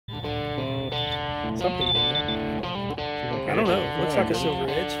something in there. I don't know. Looks like a silver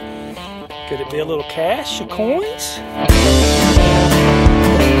edge. Could it be a little cash or coins?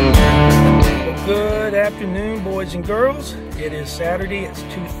 Well, good afternoon, boys and girls. It is Saturday. It's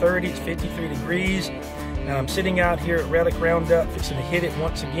 2:30. It's 53 degrees. And I'm sitting out here at Relic Roundup, fixing to hit it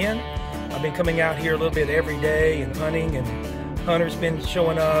once again. I've been coming out here a little bit every day and hunting, and Hunter's been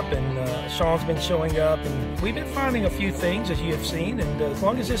showing up, and Sean's been showing up, and we've been finding a few things, as you have seen, and as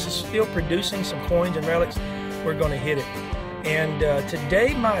long as this is still producing some coins and relics, we're going to hit it. And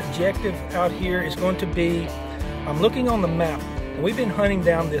today my objective out here is going to be, I'm looking on the map, and we've been hunting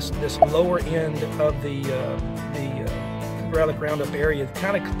down this lower end of the Relic Roundup area,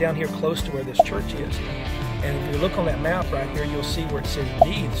 kind of down here close to where this church is. And if you look on that map right here, you'll see where it says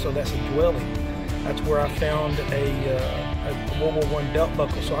deed, so that's a dwelling. That's where I found a World War I belt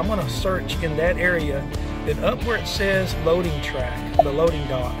buckle. So I'm going to search in that area. Then up where it says loading track, the loading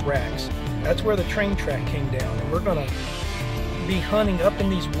dock racks, that's where the train track came down. And we're going to be hunting up in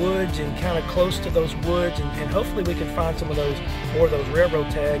these woods and kind of close to those woods. And hopefully we can find some of those, more of those railroad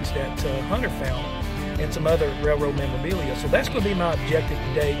tags that Hunter found and some other railroad memorabilia. So that's going to be my objective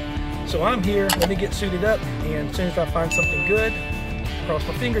today. So I'm here. Let me get suited up. And as soon as I find something good, cross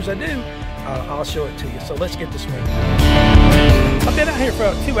my fingers I do, I'll show it to you. So let's get this moving. I've been out here for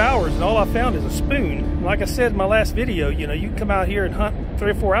about 2 hours and all I found is a spoon. Like I said in my last video, you know, you can come out here and hunt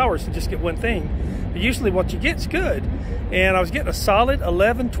 3 or 4 hours and just get one thing. But usually what you get is good. And I was getting a solid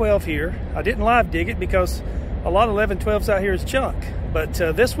 11-12 here. I didn't live dig it because a lot of 11-12s out here is junk. But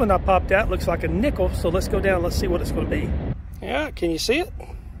this one I popped out looks like a nickel. So let's go down and let's see what it's going to be. Yeah, can you see it?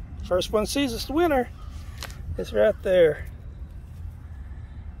 First one sees it's the winner. It's right there.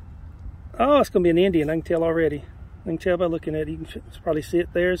 Oh, it's going to be an Indian. I can tell already. I can tell by looking at it. You can probably see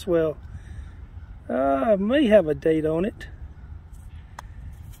it there as well. I may have a date on it.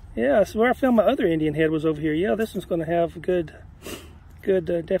 Yeah, that's where I found my other Indian head was over here. Yeah, this one's going to have good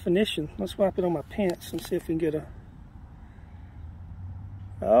definition. Let's wipe it on my pants and see if we can get a...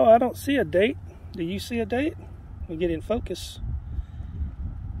 Oh, I don't see a date. Do you see a date? We get in focus.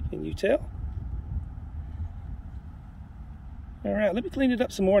 Can you tell? All right, let me clean it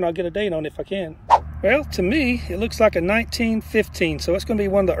up some more and I'll get a date on it if I can. Well, to me, it looks like a 1915, so it's going to be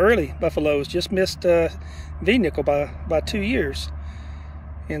one of the early buffaloes. Just missed V-nickel by 2 years.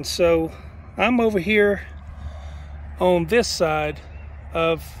 And so I'm over here on this side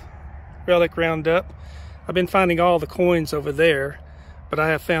of Relic Roundup. I've been finding all the coins over there, but I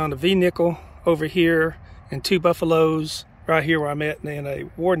have found a V-nickel over here and 2 buffaloes right here where I'm at, and a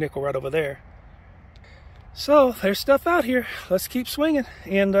war nickel right over there. So there's stuff out here. Let's keep swinging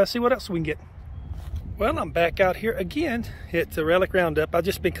and see what else we can get. Well, I'm back out here again at the Relic Roundup. I've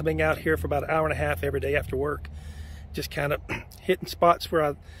just been coming out here for about an hour and a half every day after work. Just kind of hitting spots where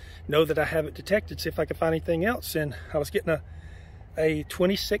I know that I have it detected, see if I can find anything else. And I was getting a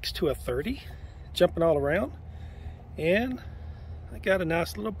 26 to a 30, jumping all around. And I got a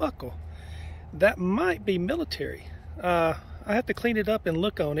nice little buckle. That might be military. I have to clean it up and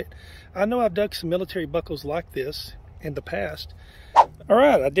look on it. I know I've dug some military buckles like this in the past. All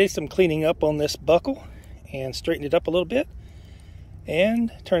right, I did some cleaning up on this buckle and straightened it up a little bit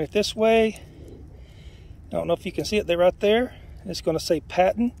and turn it this way. I don't know if you can see it there right there. It's going to say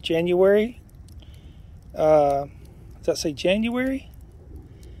patent January. Does that say January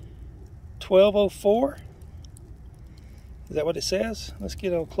 1204? Is that what it says? Let's get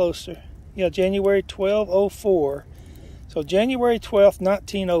a little closer. Yeah, January 1204. So January 12th,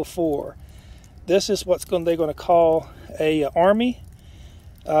 1904. This is what's they're going to call a Army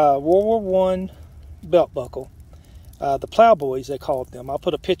World War I belt buckle. The plowboys, they called them. I'll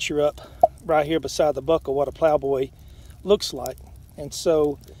put a picture up right here beside the buckle what a plowboy looks like. And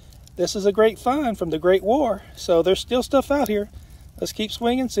so this is a great find from the Great War. So there's still stuff out here. Let's keep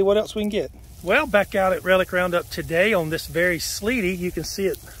swinging, see what else we can get. Well, back out at Relic Roundup today on this very sleety. You can see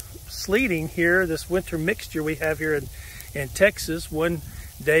it sleeting here, this winter mixture we have here in Texas. One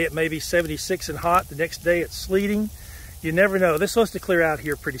day it may be 76 and hot, the next day it's sleeting. You never know. This is supposed to clear out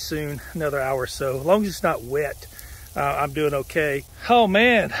here pretty soon, another hour or so. As long as it's not wet, I'm doing okay. Oh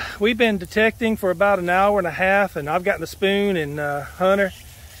man, we've been detecting for about an hour and a half, and I've gotten a spoon, and Hunter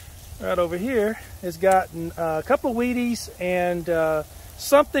right over here has gotten a couple of Wheaties, and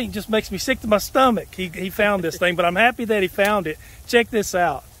something just makes me sick to my stomach. He found this thing, but I'm happy that he found it. Check this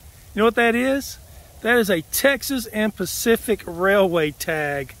out. You know what that is? That is a Texas and Pacific Railway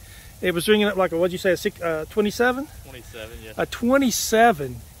tag. It was ringing up like a, what'd you say, a 27? 27, yeah. A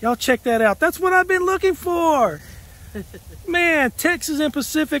 27. Y'all check that out. That's what I've been looking for. Man, Texas and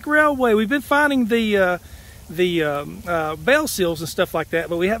Pacific Railway. We've been finding the bell seals and stuff like that,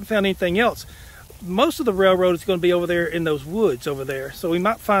 but we haven't found anything else. most of the railroad is going to be over there in those woods over there. So we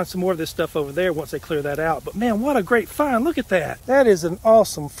might find some more of this stuff over there once they clear that out. But man, what a great find. Look at that. That is an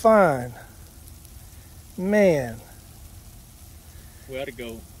awesome find. Man. We ought to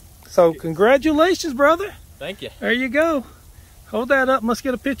go. So congratulations, brother. Thank you. There you go. Hold that up and let's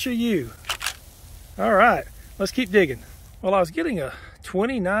get a picture of you. All right, let's keep digging. Well, I was getting a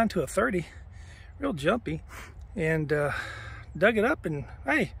 29 to a 30, real jumpy, and dug it up, and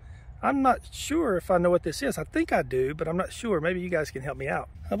hey, I'm not sure if I know what this is. I think I do, but I'm not sure. Maybe you guys can help me out.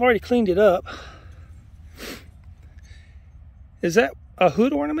 I've already cleaned it up. Is that a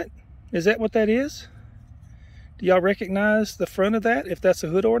hood ornament? Is that what that is? Do y'all recognize the front of that, if that's a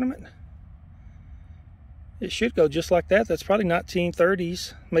hood ornament? It should go just like that. That's probably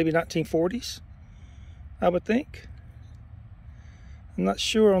 1930s, maybe 1940s, I would think. I'm not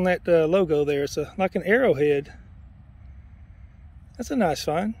sure on that logo there. It's like an arrowhead. That's a nice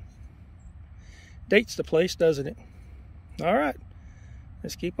find. Dates the place, doesn't it? All right,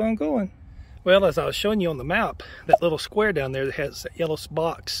 let's keep on going. Well, as I was showing you on the map, that little square down there that has that yellow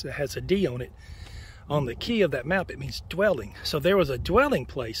box that has a D on it, on the key of that map, it means dwelling. So there was a dwelling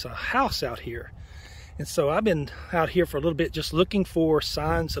place, a house out here. And so I've been out here for a little bit just looking for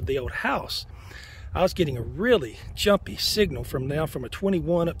signs of the old house. I was getting a really jumpy signal from a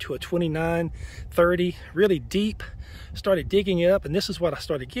 21 up to a 29, 30, really deep. Started digging it up, and this is what I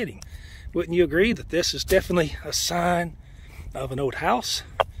started getting. Wouldn't you agree that this is definitely a sign of an old house?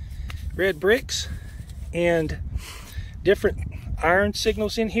 Red bricks and different iron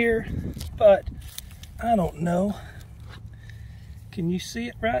signals in here, but I don't know. Can you see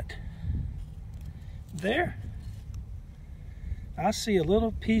it right there? I see a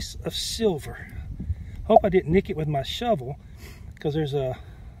little piece of silver. Hope I didn't nick it with my shovel, because there's a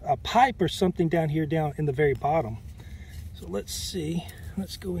pipe or something down here down in the very bottom. So let's see.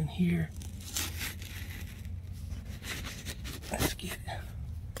 Let's go in here.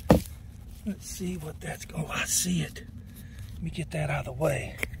 Let's see what that's going. Oh, I see it. Let me get that out of the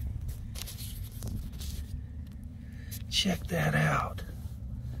way. Check that out.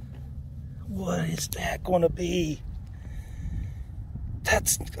 What is that going to be?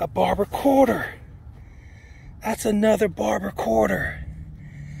 That's a barber quarter. That's another barber quarter.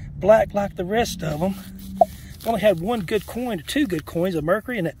 Black like the rest of them. Only had one good coin, or two good coins of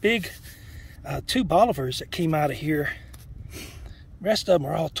mercury, and that big 2 bolivars that came out of here. The rest of them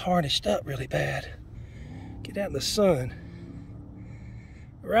are all tarnished up really bad. Get out in the sun.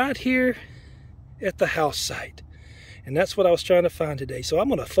 Right here at the house site. And that's what I was trying to find today. So I'm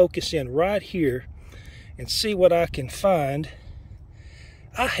going to focus in right here and see what I can find.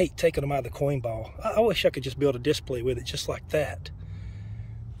 I hate taking them out of the coin ball. I wish I could just build a display with it just like that.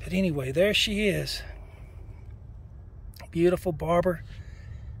 But anyway, there she is. Beautiful barber.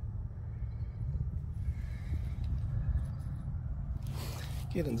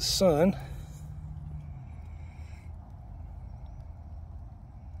 Get in the sun.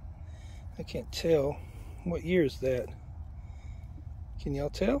 I can't tell. What year is that? Can y'all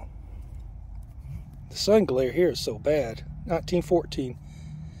tell? The sun glare here is so bad. 1914.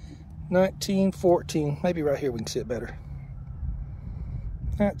 1914. Maybe right here we can see it better.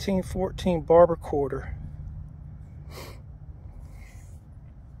 1914 barber quarter.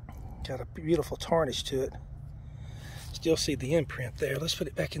 Got a beautiful tarnish to it. Still see the imprint there. Let's put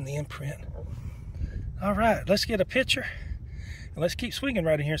it back in the imprint. All right, let's get a picture. And let's keep swinging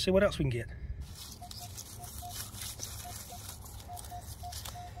right in here and see what else we can get.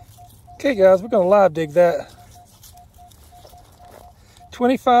 Okay guys, we're gonna live dig that.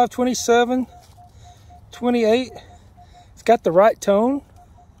 25, 27, 28. It's got the right tone.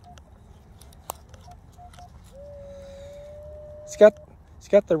 It's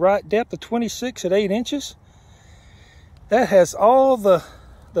got the right depth of 26 at 8 inches. That has all the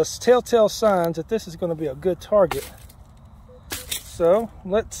telltale signs that this is going to be a good target. So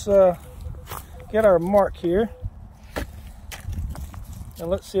let's get our mark here, and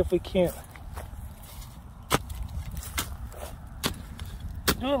let's see if we can't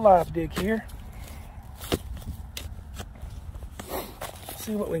do a live dig here.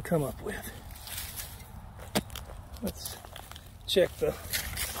 See what we can come up with. Let's check the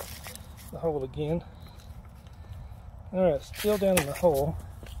hole again. All right, still down in the hole.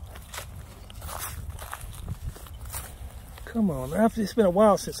 Come on, it's been a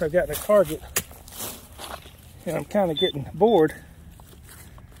while since I've gotten a target, and I'm kind of getting bored.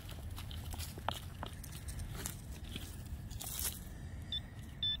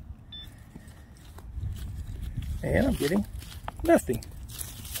 And I'm getting nothing.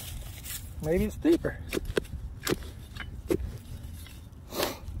 Maybe it's deeper.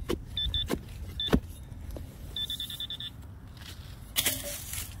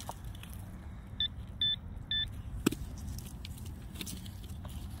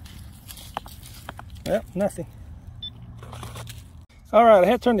 Well, nothing. All right, I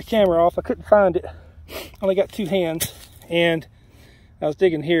had to turn the camera off. I couldn't find it. Only got two hands, and I was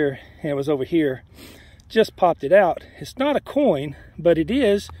digging here, and it was over here. Just popped it out. It's not a coin, but it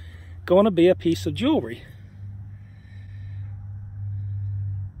is going to be a piece of jewelry.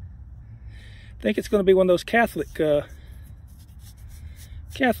 I think it's going to be one of those Catholic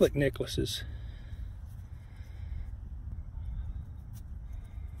necklaces.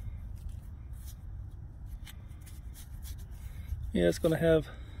 Yeah, it's going to have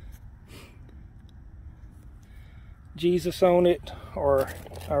Jesus on it, or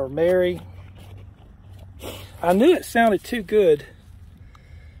Mary. I knew it sounded too good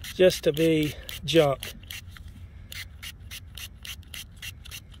just to be junk.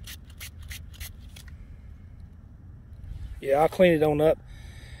 Yeah, I'll clean it on up.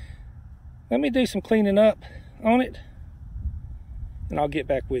 Let me do some cleaning up on it, and I'll get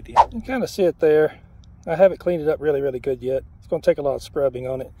back with you. You can kind of see it there. I haven't cleaned it up really good yet. It's going to take a lot of scrubbing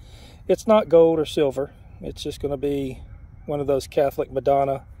on it. It's not gold or silver. It's just going to be one of those Catholic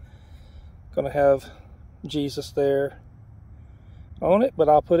Madonna. Going to have Jesus there on it, but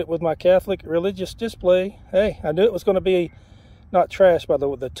I'll put it with my Catholic religious display. Hey, I knew it was going to be not trash by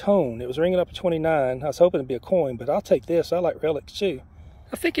the tone. It was ringing up a 29. I was hoping it'd be a coin, but I'll take this. I like relics too.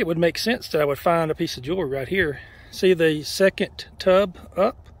 I think it would make sense that I would find a piece of jewelry right here. See the second tub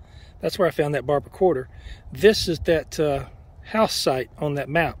up? That's where I found that barber quarter. This is that house site on that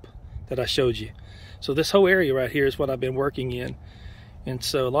map that I showed you. So this whole area right here is what I've been working in. And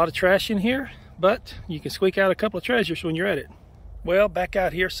so a lot of trash in here, but you can squeak out a couple of treasures when you're at it. Well, back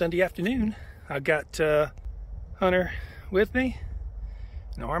out here Sunday afternoon, I got Hunter with me.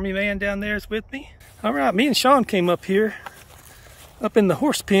 An army man down there is with me. All right, me and Sean came up here, up in the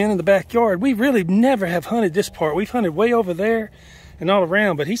horse pen in the backyard. We really never have hunted this part. We've hunted way over there and all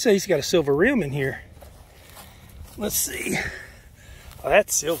around, but he says he's got a silver rim in here. Let's see. Oh,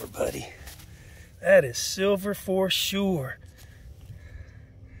 that's silver, buddy. That is silver for sure.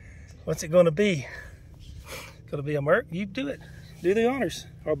 What's it going to be? Going to be a Merc? You do it. Do the honors.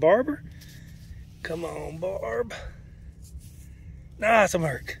 Or Barber? Come on, Barb. Nah, it's a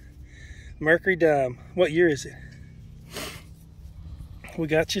Merc. Mercury dime. What year is it? We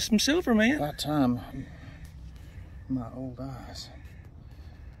got you some silver, man. That time, my old eyes.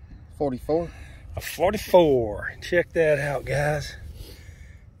 44. A 44. Check that out, guys.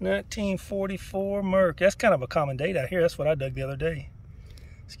 1944 Merc. That's kind of a common date out here. That's what I dug the other day.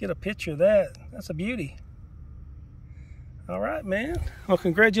 Let's get a picture of that. That's a beauty. All right, man. Well,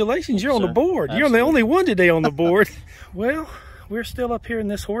 congratulations. You're on the board. Absolutely. You're the only one today on the board. Well, we're still up here in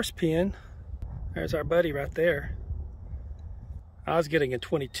this horse pen. There's our buddy right there. I was getting a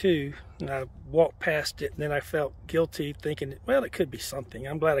 22, and I walked past it, and then I felt guilty thinking, well, it could be something.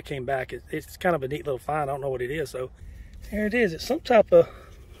 I'm glad I came back. It's kind of a neat little find. I don't know what it is, though. There it is. It's some type of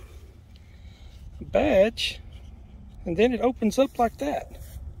badge, and then it opens up like that.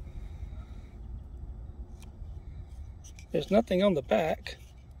 There's nothing on the back.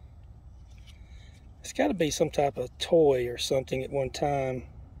 It's got to be some type of toy or something at one time.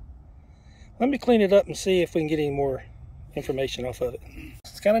 Let me clean it up and see if we can get any more information off of it.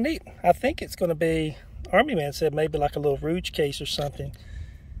 It's kind of neat. I think it's going to be, Army Man said maybe like a little Rouge case or something.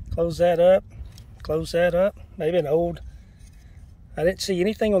 Close that up. Close that up. Maybe an old, I didn't see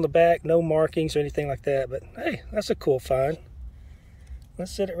anything on the back, no markings or anything like that, but hey, that's a cool find.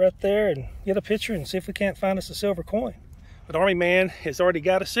 Let's set it right there and get a picture and see if we can't find us a silver coin. But Army Man has already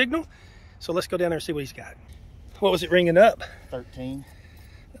got a signal, so let's go down there and see what he's got. What was it ringing up? 13.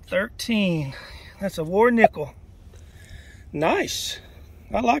 13. That's a war nickel. Nice.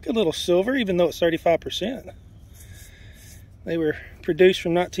 I like a little silver, even though it's 35%. They were produced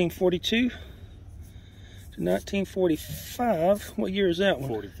from 1942 to 1945. What year is that one?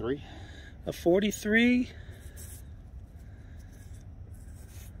 43. A 43.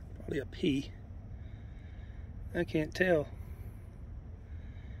 Probably a P. I can't tell.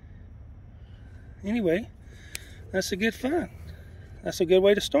 Anyway, that's a good find. That's a good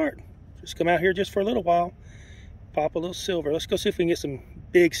way to start. Just come out here just for a little while, pop a little silver. Let's go see if we can get some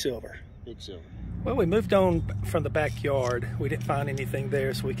big silver. Big silver. Well, we moved on from the backyard. We didn't find anything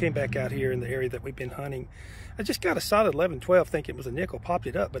there, so we came back out here in the area that we've been hunting. I just got a solid 11-12 thinking it was a nickel, popped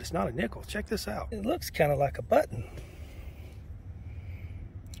it up, but it's not a nickel. Check this out. It looks kind of like a button.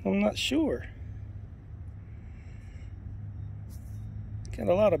 I'm not sure. Got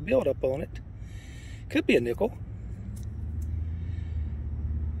a lot of buildup on it. Could be a nickel.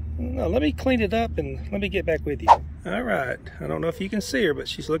 No, let me clean it up and let me get back with you. All right, I don't know if you can see her, but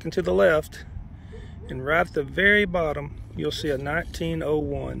she's looking to the left. And right at the very bottom, you'll see a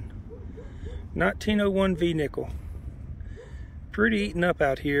 1901 1901 V nickel. Pretty eaten up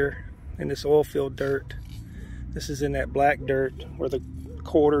out here in this oil field dirt. This is in that black dirt where the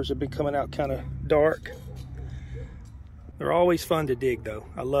quarters have been coming out kind of dark. They're always fun to dig though.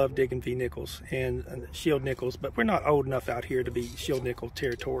 I love digging V nickels and shield nickels, but we're not old enough out here to be shield nickel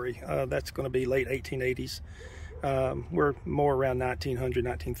territory. That's going to be late 1880s. We're more around 1900,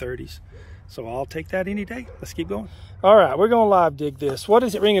 1930s. So I'll take that any day. Let's keep going. All right, we're going to live dig this. What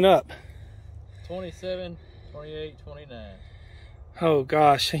is it ringing up? 27, 28, 29. Oh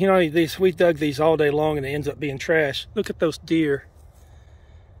gosh, you know, we dug these all day long and it ends up being trash. Look at those deer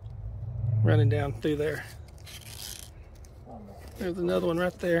running down through there. There's another one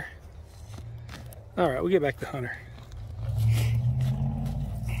right there. All right, we'll get back to Hunter.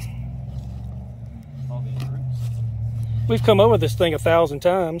 All these roots. We've come over this thing 1,000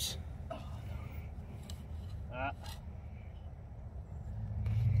 times.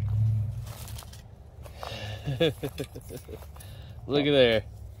 Look at there.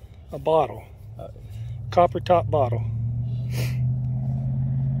 A bottle. Copper top bottle.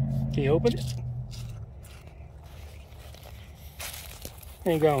 Can you open it?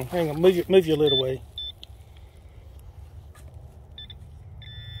 Hang on. Move your lid away.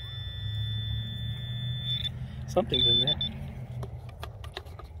 Something's in there.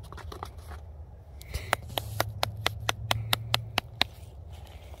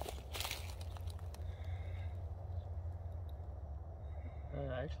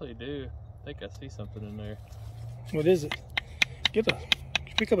 I actually do. I think I see something in there. What is it?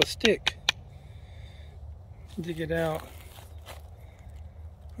 Pick up a stick. Dig it out.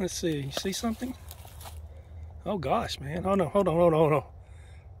 Let's see. You see something? Oh gosh, man. Oh no, hold on.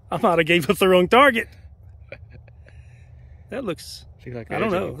 I might have gave up the wrong target. That looks Like I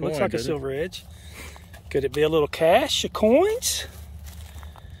don't know. Looks like a silver edge. Could it be a little cache of coins?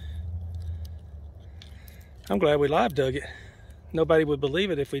 I'm glad we live dug it. Nobody would believe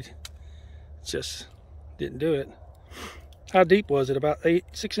it if we just didn't do it. How deep was it? About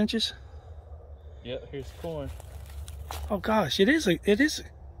 6 inches? Yep, here's the coin. Oh gosh, it is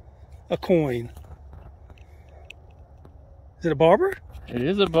a coin. Is it a barber? It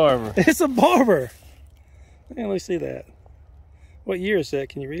is a barber. It's a barber. Let me see that. What year is that?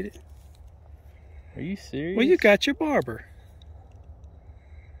 Can you read it? Are you serious? Well, you got your barber.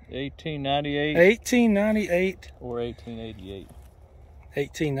 1898. 1898. Or 1888.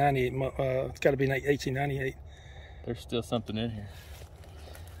 1898. It's got to be 1898. There's still something in here.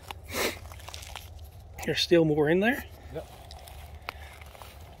 There's still more in there? Yep.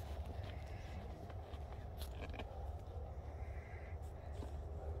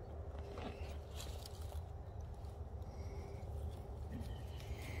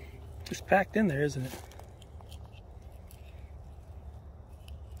 It's packed in there, isn't it?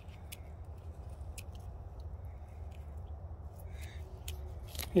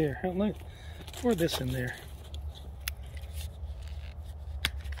 Here, look. Pour this in there.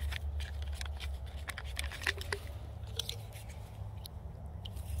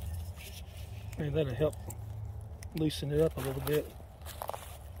 Maybe that'll help loosen it up a little bit.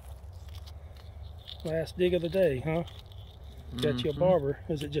 Last dig of the day, huh? Got you a barber.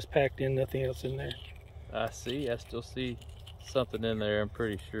 Is it just packed in, nothing else in there? I still see something in there, I'm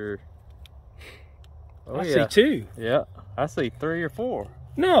pretty sure. Oh, I see 2. Yeah, I see 3 or 4.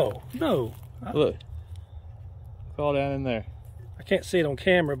 No. Look. It's all down in there. I can't see it on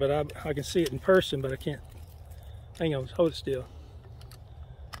camera, but I can see it in person, but I can't. Hang on, hold it still.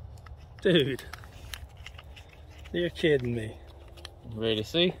 Dude. You're kidding me. Ready to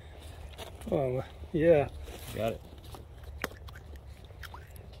see? Oh, yeah. Got it.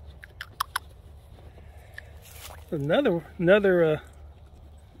 Another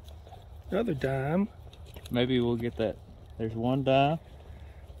dime. Maybe we'll get that. There's 1 dime.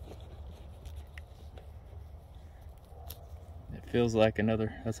 It feels like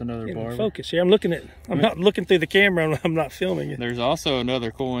that's another Get in barber. focus here. I'm not looking through the camera. I'm not filming it. There's also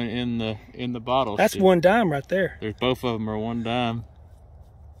another coin in the bottle. That's 1 dime right there. There's both of them are 1 dime.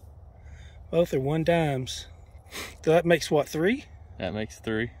 Both are 1 dimes. So that makes what, 3? That makes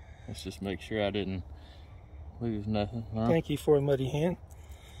 3. Let's just make sure I didn't lose nothing. Huh? Thank you for a muddy hand.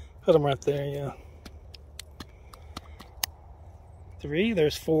 Put them right there, yeah. 3,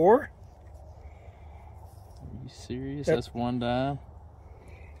 there's 4. Are you serious? That's 1 dime.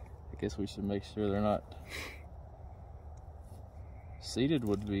 I guess we should make sure they're not seated.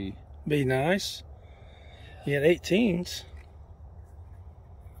 Would be nice. You had 18s.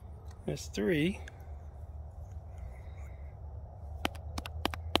 That's 3.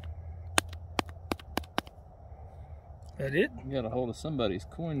 That it? You got a hold of somebody's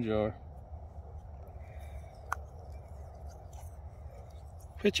coin jar.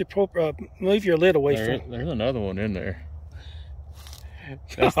 Put your move your lid away from. There's another one in there.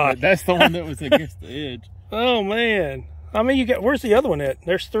 That's the one that was against the edge. Oh man! I mean, where's the other one at?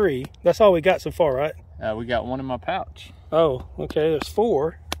 There's 3. That's all we got so far, right? We got one in my pouch. Oh, okay. There's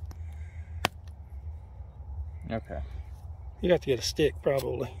 4. Okay. You have to get a stick,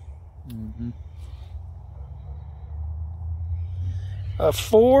 probably. Mm-hmm.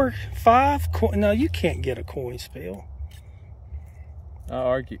 4, 5. No, you can't get a coin spill.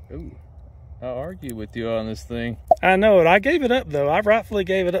 I'll argue with you on this thing. I know it. I gave it up though. I rightfully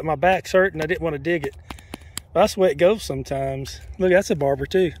gave it up. My back's hurting. I didn't want to dig it. But that's the way it goes sometimes. Look, that's a barber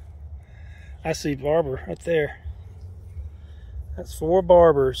too. I see barber right there. That's 4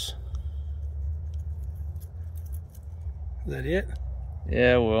 barbers. Is that it?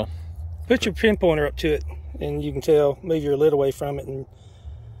 Yeah, well. Put your pinpointer up to it and you can tell. Move your lid away from it and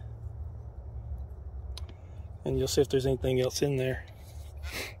you'll see if there's anything else in there.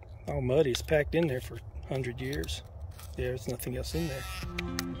 All muddy. It's packed in there for 100 years. Yeah, there's nothing else in there.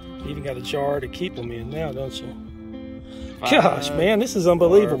 You even got a jar to keep them in now, don't you? Gosh, man, this is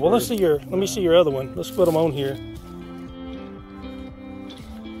unbelievable. Let me see your other one. Let's put them on here.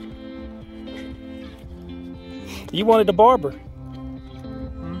 You wanted a barber.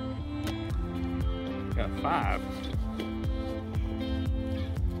 Got 5.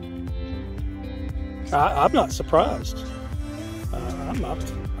 I'm not surprised. I'm not.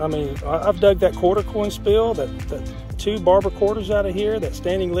 I mean, I've dug that quarter coin spill, that 2 barber quarters out of here, that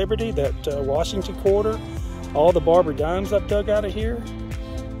Standing Liberty, that Washington quarter, all the barber dimes I've dug out of here.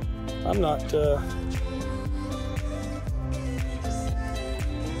 I'm not. There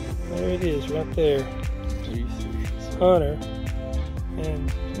it is, right there. Hunter.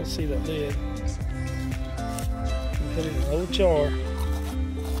 And let's see that lid. Put it in an old jar.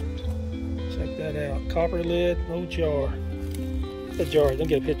 Check that out. Copper lid, old jar. The jar. Let me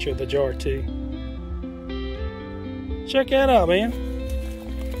get a picture of the jar too. Check that out, man.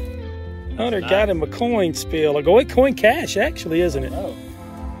 Hunter got him a coin spill. A coin cache, actually, isn't it? Oh.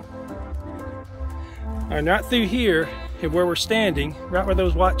 All right, right through here, where we're standing, right where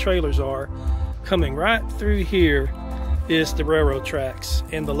those white trailers are, coming right through here is the railroad tracks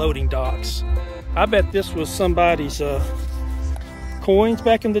and the loading docks. I bet this was somebody's coins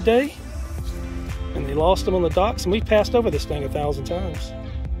back in the day, and they lost them on the docks, and we passed over this thing 1,000 times.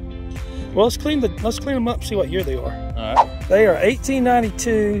 Well, let's clean them up and see what year they are. All right. They are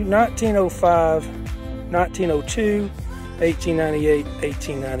 1892, 1905, 1902, 1898,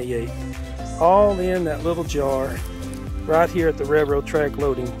 1898. All in that little jar right here at the railroad track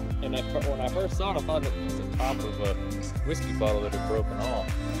loading. And when I first saw it, I thought it was the top of a whiskey bottle that had broken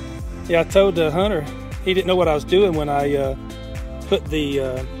off. Yeah, I told Hunter he didn't know what I was doing when I put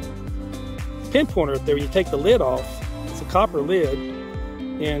the pinpointer up there. You take the lid off. It's a copper lid,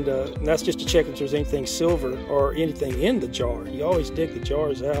 and that's just to check if there's anything silver or anything in the jar. You always dig the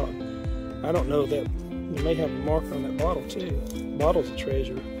jars out. I don't know that you may have a marker on that bottle too. The bottle's a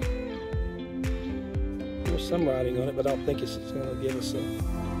treasure. There's some writing on it, but I don't think it's going to give us a...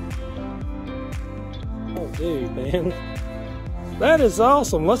 Oh, dude, man, that is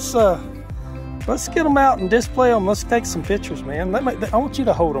awesome. Let's get them out and display them. Let's take some pictures, man. I want you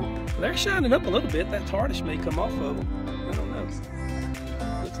to hold them. They're shining up a little bit. That tarnish may come off of them. I don't know.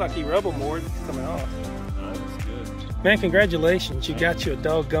 Looks like he rubbed them more. It's coming off. Oh, that's good. Man, congratulations. You got you a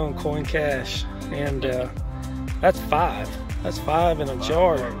doggone coin cache. And that's 5. That's 5 in a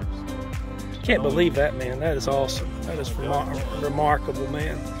jar. Can't believe that, man. That is awesome. That is remarkable,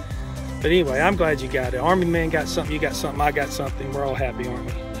 man. But anyway, I'm glad you got it. Army man got something, you got something, I got something. We're all happy, aren't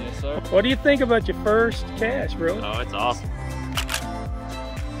we? Yes, sir. What do you think about your first cache, bro? Oh, it's awesome.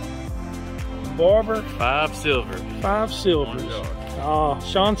 Barber. 5 silver. 5 silvers. Oh,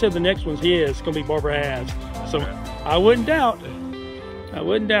 Sean said the next one's his. It's going to be Barber Halves. So I wouldn't doubt. I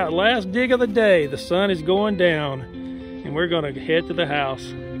wouldn't doubt. Last dig of the day. The sun is going down. And we're going to head to the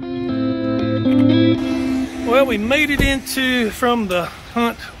house. Well, we made it from the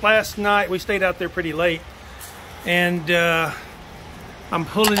hunt last night. We stayed out there pretty late, and I'm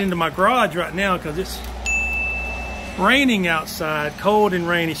pulling into my garage right now because it's raining outside, cold and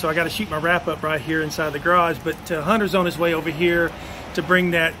rainy, so I got to shoot my wrap up right here inside the garage. But Hunter's on his way over here to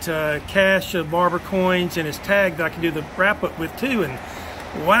bring that cache of barber coins and his tag that I can do the wrap up with too. And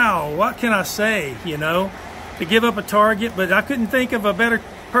wow, what can I say, you know, to give up a target, but I couldn't think of a better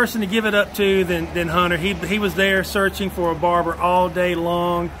person to give it up to than Hunter. He was there searching for a barber all day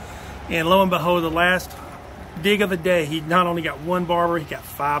long, and lo and behold, the last dig of the day, he not only got 1 barber, he got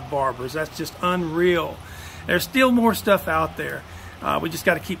 5 barbers. That's just unreal. There's still more stuff out there. We just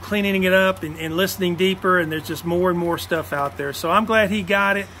got to keep cleaning it up and listening deeper, and there's just more and more stuff out there. So I'm glad he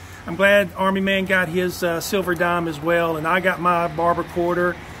got it. I'm glad Army Man got his silver dime as well, and I got my barber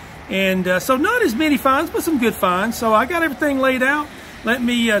quarter. And so not as many finds, but some good finds. So I got everything laid out. Let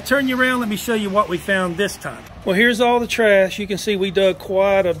me turn you around. Let me show you what we found this time. Well, here's all the trash. You can see we dug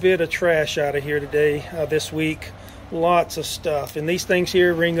quite a bit of trash out of here today, this week. Lots of stuff. And these things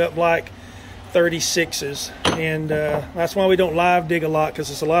here ring up like 36s. And that's why we don't live dig a lot, because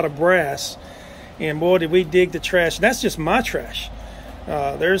it's a lot of brass. And boy, did we dig the trash. And that's just my trash.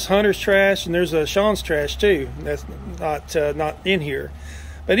 There's Hunter's trash, and there's Sean's trash too. That's not in here.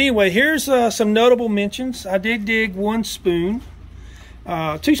 But anyway, here's some notable mentions. I did dig one spoon.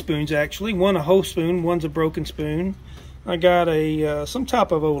 2 spoons actually. One a whole spoon, one's a broken spoon. I got a some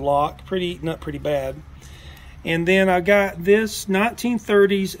type of old lock, eaten up pretty bad. And then I got this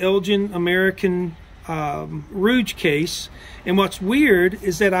 1930s Elgin American Rouge case. And what's weird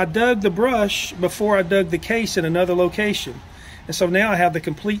is that I dug the brush before I dug the case in another location. And so now I have the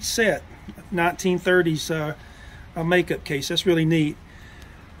complete set, 1930s makeup case. That's really neat.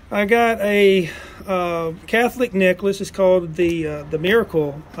 I got a Catholic necklace. It's called the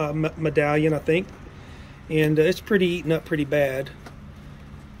Miracle Medallion, I think. And it's pretty eaten up pretty bad.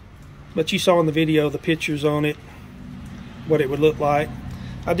 But you saw in the video the pictures on it, what it would look like.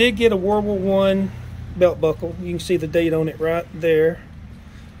 I did get a World War I belt buckle. You can see the date on it right there.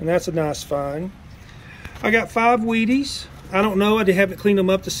 And that's a nice find. I got 5 Wheaties. I don't know. I haven't cleaned them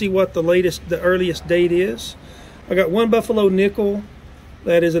up to see what the earliest date is. I got 1 Buffalo nickel.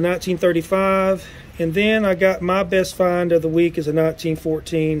 That is a 1935. And then I got my best find of the week is a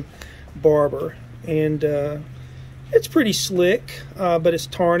 1914 Barber. And it's pretty slick, but it's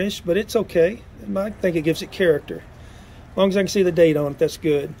tarnished, but it's okay. I think it gives it character. As long as I can see the date on it, that's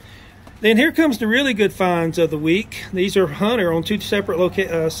good. Then here comes the really good finds of the week. These are Hunter on 2 separate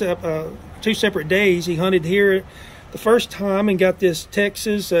days. He hunted here the first time and got this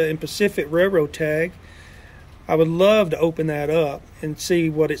Texas and Pacific Railroad tag. I would love to open that up and see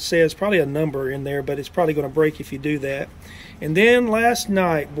what it says. Probably a number in there, but it's probably going to break if you do that. And then last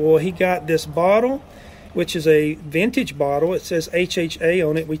night, boy, he got this bottle, which is a vintage bottle. It says HHA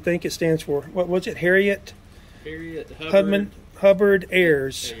on it. We think it stands for, what was it, Harriet Hubbard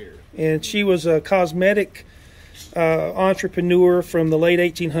Ayers. And she was a cosmetic entrepreneur from the late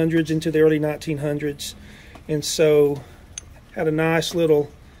 1800s into the early 1900s. And so had a nice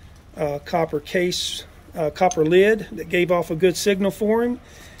little copper case, copper lid that gave off a good signal for him.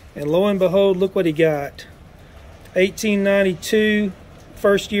 And lo and behold, look what he got. 1892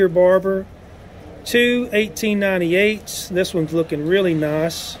 first year Barber, 2 1898s. This one's looking really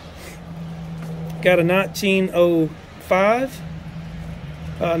nice. Got a 1905,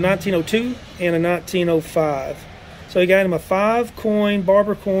 1902, and a 1905. So he got him a 5 coin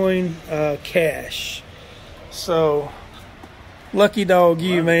Barber coin cash. So lucky dog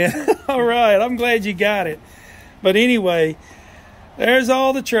you, man. All right, I'm glad you got it. But anyway, there's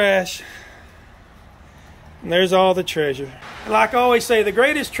all the trash. And there's all the treasure. Like I always say, the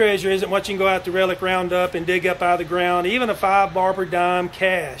greatest treasure isn't what you can go out to Relic Roundup and dig up out of the ground, even a 5 Barber dime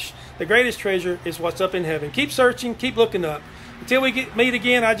cash. The greatest treasure is what's up in heaven. Keep searching, keep looking up. Until we meet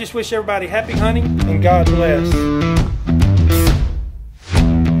again, I just wish everybody happy hunting and God bless.